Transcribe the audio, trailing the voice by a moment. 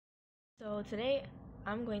So today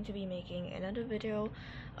I'm going to be making another video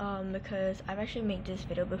because I've actually made this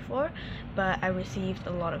video before, but I received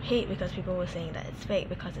a lot of hate because people were saying that it's fake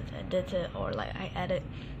because it's edited, or like I added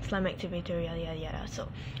slime activator, yada yada yada. So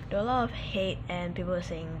there were a lot of hate and people were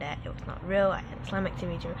saying that it was not real, I had slime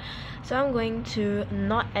activator. So I'm going to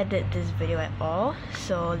not edit this video at all,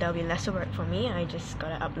 so there'll be lesser work for me. I just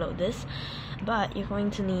gotta upload this, but you're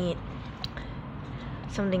going to need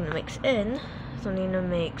something to mix in, something to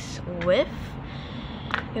mix with.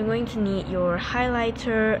 You're going to need your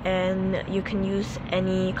highlighter, and you can use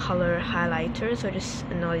any color highlighter, so just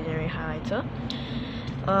an ordinary highlighter.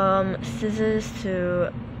 Scissors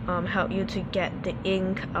to help you to get the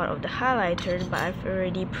ink out of the highlighter, but I've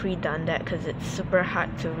already pre-done that because it's super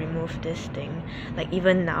hard to remove this thing, like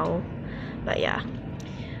even now. But yeah,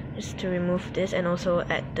 just to remove this, and also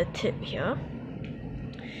at the tip here.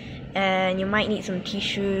 And you might need some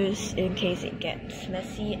tissues in case it gets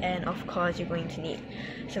messy, and of course you're going to need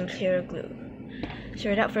some clear glue. So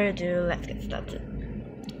without further ado, let's get started.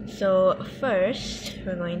 So first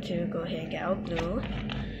we're going to go ahead and get our glue,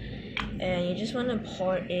 and you just want to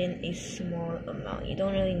pour in a small amount. You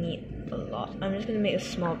don't really need a lot. I'm just going to make a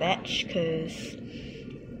small batch because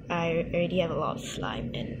I already have a lot of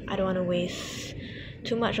slime and I don't want to waste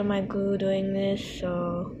too much of my glue doing this,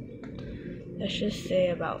 so let's just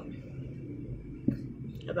say about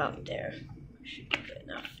there should be good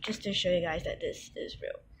enough, just to show you guys that this is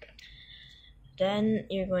real. Then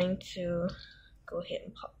you're going to go ahead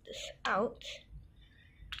and pop this out.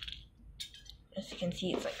 As you can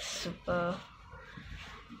see, it's like super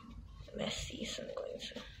messy, so I'm going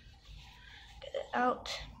to get it out,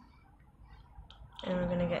 and we're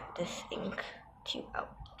gonna get this ink tube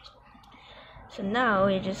out. So now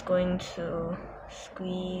you're just going to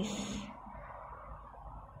squeeze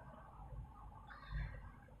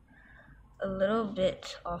a little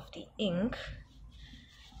bit of the ink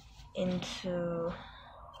into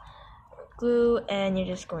glue, and you're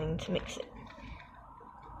just going to mix it.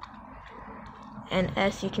 And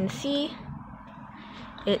as you can see,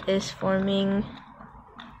 it is forming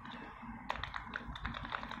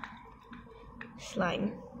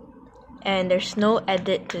slime. And there's no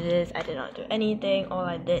edit to this. I did not do anything. All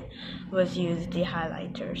I did was use the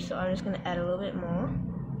highlighter. So I'm just going to add a little bit more.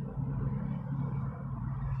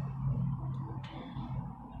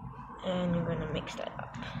 And you're going to mix that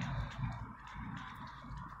up.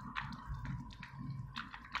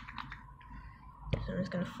 So I'm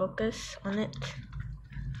just going to focus on it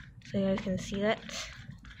so you guys can see that.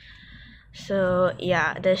 So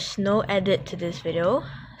yeah, there's no edit to this video,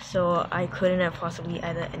 so I couldn't have possibly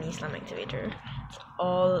added any slime activator. It's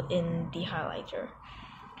all in the highlighter.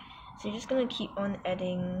 So you're just going to keep on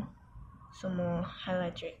adding some more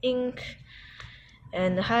highlighter ink.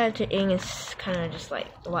 And the highlighter ink is kind of just like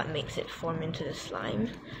what makes it form into the slime.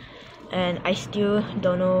 And I still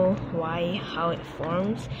don't know how it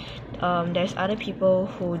forms. There's other people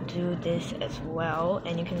who do this as well,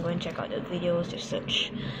 and you can go and check out the videos. Just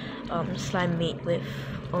search slime made with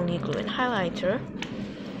only glue and highlighter,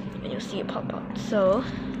 and you'll see it pop out. So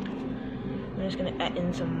I'm just gonna add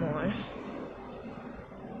in some more.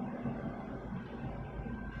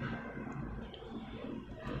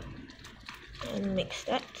 And mix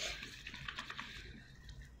that.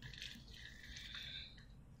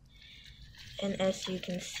 And as you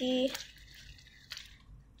can see,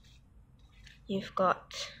 you've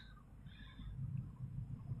got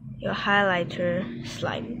your highlighter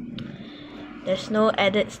slime. There's no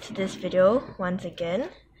edits to this video once again,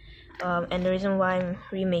 and the reason why I'm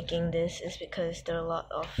remaking this is because there are a lot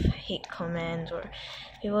of hate comments or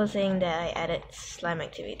people saying that I added slime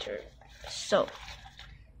activator. So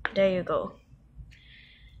there you go.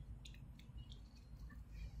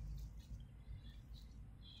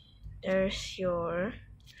 There's your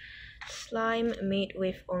slime made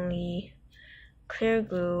with only clear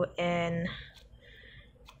glue and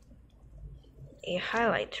a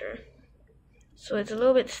highlighter. So it's a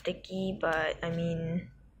little bit sticky, but I mean,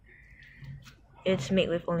 it's made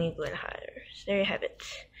with only glue and highlighter. So there you have it.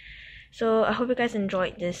 So I hope you guys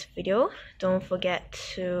enjoyed this video. Don't forget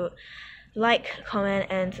to like, comment,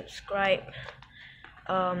 and subscribe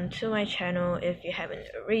to my channel if you haven't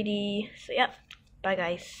already. So yeah, bye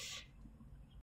guys.